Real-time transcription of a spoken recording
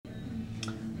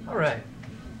Alright.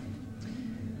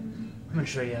 I'm going to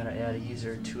show you how to add a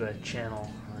user to a channel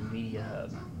on Media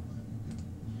Hub.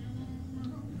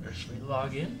 First, we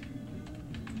log in.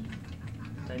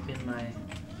 Type in my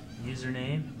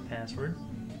username, password.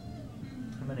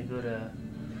 I'm going to go to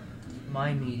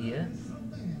My Media,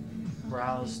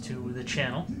 browse to the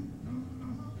channel.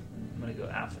 I'm going to go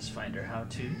Alphas Finder How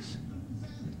To's.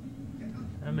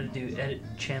 I'm going to do Edit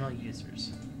Channel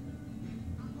Users.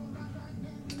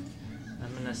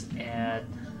 I'm going to add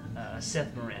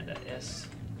Seth Miranda, S.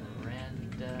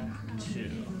 Miranda 2.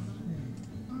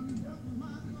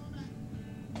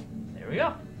 There we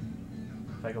go.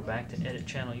 If I go back to Edit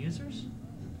Channel Users,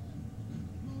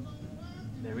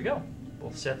 there we go.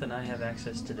 Both Seth and I have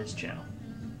access to this channel.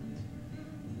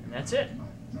 And that's it.